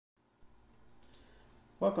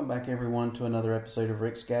Welcome back everyone to another episode of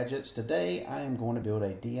Rick's Gadgets. Today I am going to build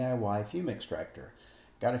a DIY fume extractor.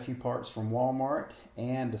 Got a few parts from Walmart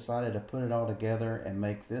and decided to put it all together and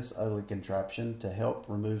make this ugly contraption to help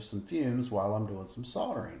remove some fumes while I'm doing some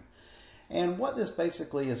soldering. And what this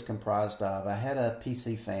basically is comprised of, I had a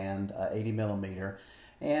PC fan, 80mm,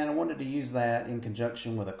 and I wanted to use that in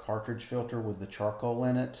conjunction with a cartridge filter with the charcoal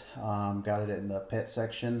in it. Got it in the pet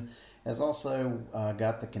section. Has also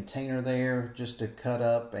got the container there just to cut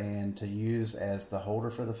up and to use as the holder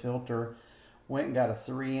for the filter. Went and got a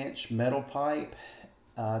 3-inch metal pipe,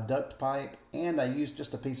 duct pipe, and I used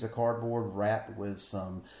just a piece of cardboard wrapped with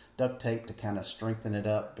some duct tape to kind of strengthen it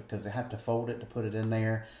up because I have to fold it to put it in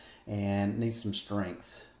there and needs some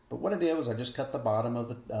strength. But what I did was I just cut the bottom of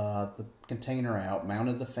the container out,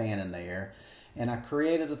 mounted the fan in there, and I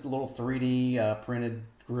created a little 3D printed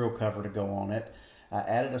grill cover to go on it. I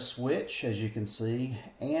added a switch, as you can see,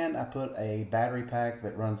 and I put a battery pack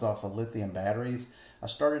that runs off of lithium batteries. I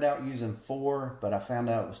started out using 4, but I found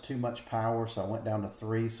out it was too much power, so I went down to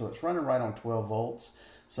 3. So it's running right on 12 volts.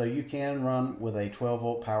 So you can run with a 12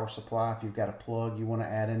 volt power supply if you've got a plug you want to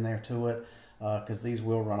add in there to it, because these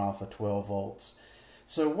will run off of 12 volts.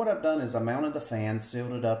 So what I've done is I mounted the fan,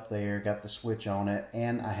 sealed it up there, got the switch on it,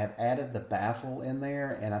 and I have added the baffle in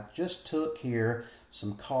there, and I just took here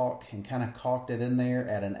some caulk and kind of caulked it in there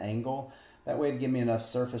at an angle. That way to give me enough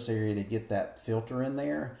surface area to get that filter in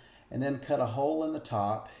there, and then cut a hole in the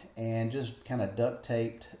top and just kind of duct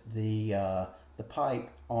taped the pipe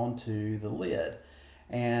onto the lid.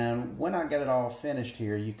 And when I get it all finished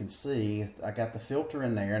here, you can see I got the filter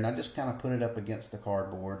in there, and I just kind of put it up against the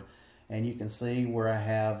cardboard. And you can see where I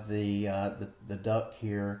have the duct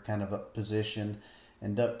here kind of up positioned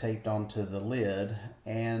and duct taped onto the lid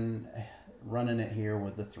and running it here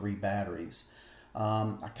with the 3 batteries.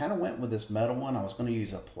 I kind of went with this metal one. I was going to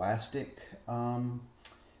use a plastic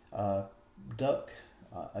duct,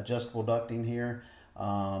 adjustable ducting here.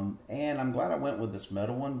 And I'm glad I went with this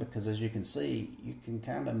metal one because as you can see, you can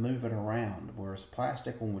kind of move it around, whereas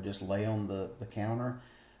plastic one would just lay on the counter.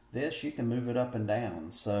 This, you can move it up and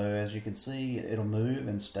down. So as you can see, it'll move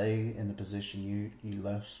and stay in the position you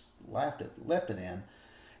left it in.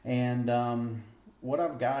 And what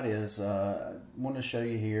I've got is, I want to show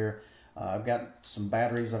you here, I've got some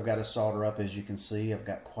batteries I've got to solder up. As you can see, I've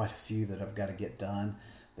got quite a few that I've got to get done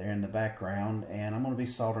there in the background. And I'm going to be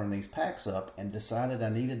soldering these packs up, and decided I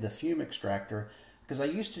needed the fume extractor because I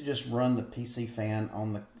used to just run the PC fan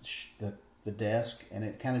on the desk, and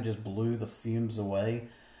it kind of just blew the fumes away.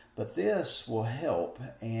 But this will help,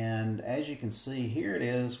 and as you can see, here it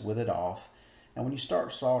is with it off. And when you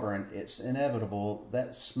start soldering, it's inevitable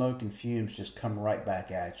that smoke and fumes just come right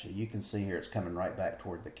back at you. You can see here it's coming right back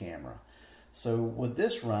toward the camera. So with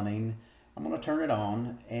this running, I'm going to turn it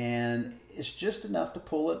on, and it's just enough to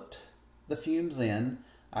pull the fumes in.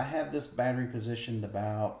 I have this battery positioned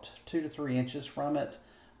about 2 to 3 inches from it.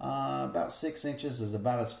 About 6 inches is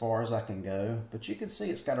about as far as I can go, but you can see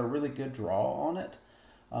it's got a really good draw on it.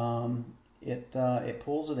 It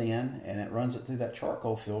pulls it in and it runs it through that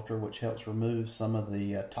charcoal filter, which helps remove some of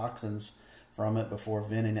the toxins from it before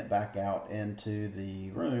venting it back out into the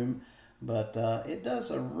room. But it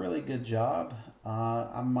does a really good job.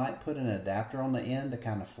 I might put an adapter on the end to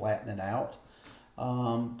kind of flatten it out.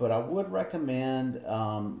 But I would recommend,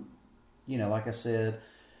 like I said,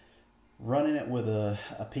 running it with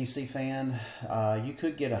a PC fan. You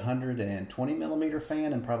could get a 120mm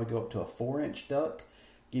fan and probably go up to a 4-inch duct.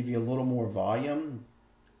 Give you a little more volume.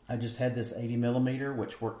 I just had this 80mm,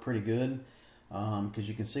 which worked pretty good because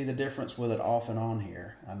you can see the difference with it off and on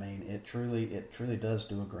here. I mean, it truly does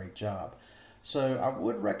do a great job. So I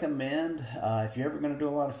would recommend, if you're ever going to do a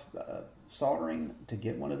lot of soldering, to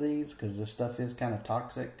get one of these because this stuff is kind of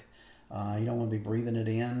toxic. You don't want to be breathing it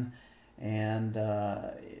in. And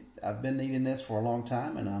I've been needing this for a long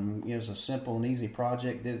time, and it's a simple and easy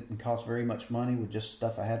project. It didn't cost very much money with just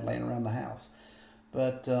stuff I had laying around the house.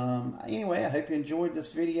 But anyway, I hope you enjoyed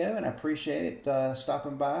this video, and I appreciate it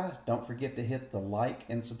stopping by. Don't forget to hit the like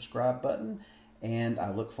and subscribe button, and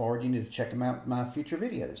I look forward to you to check out my future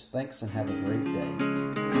videos. Thanks, and have a great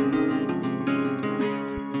day.